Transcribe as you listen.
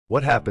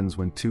What happens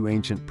when two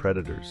ancient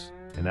predators,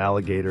 an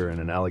alligator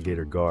and an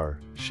alligator gar,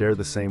 share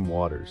the same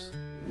waters?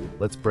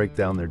 Let's break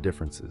down their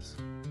differences.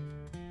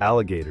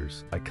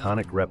 Alligators,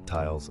 iconic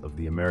reptiles of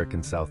the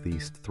American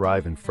Southeast,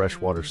 thrive in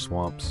freshwater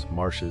swamps,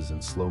 marshes,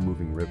 and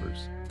slow-moving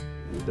rivers.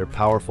 They're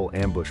powerful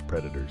ambush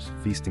predators,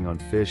 feasting on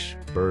fish,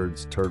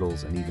 birds,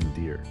 turtles, and even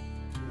deer.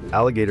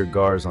 Alligator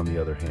gars, on the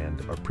other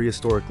hand, are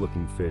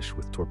prehistoric-looking fish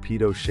with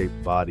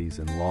torpedo-shaped bodies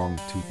and long,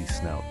 toothy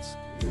snouts.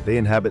 They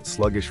inhabit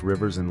sluggish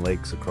rivers and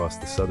lakes across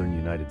the southern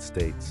United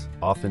States,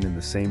 often in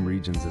the same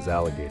regions as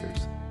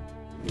alligators.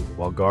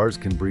 While gars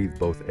can breathe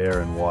both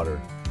air and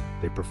water,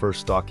 they prefer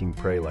stalking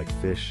prey like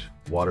fish,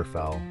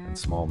 waterfowl, and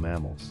small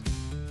mammals.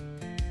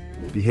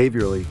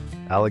 Behaviorally,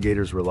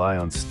 alligators rely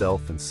on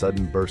stealth and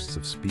sudden bursts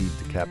of speed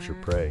to capture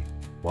prey,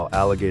 while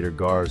alligator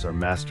gars are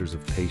masters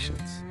of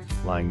patience,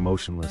 lying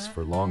motionless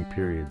for long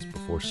periods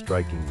before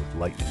striking with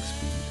lightning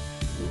speed.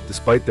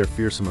 Despite their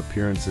fearsome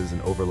appearances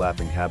and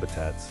overlapping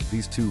habitats,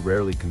 these two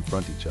rarely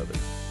confront each other.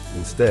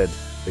 Instead,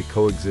 they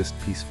coexist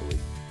peacefully,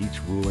 each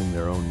ruling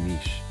their own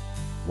niche,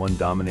 one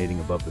dominating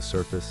above the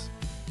surface,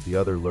 the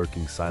other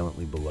lurking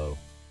silently below.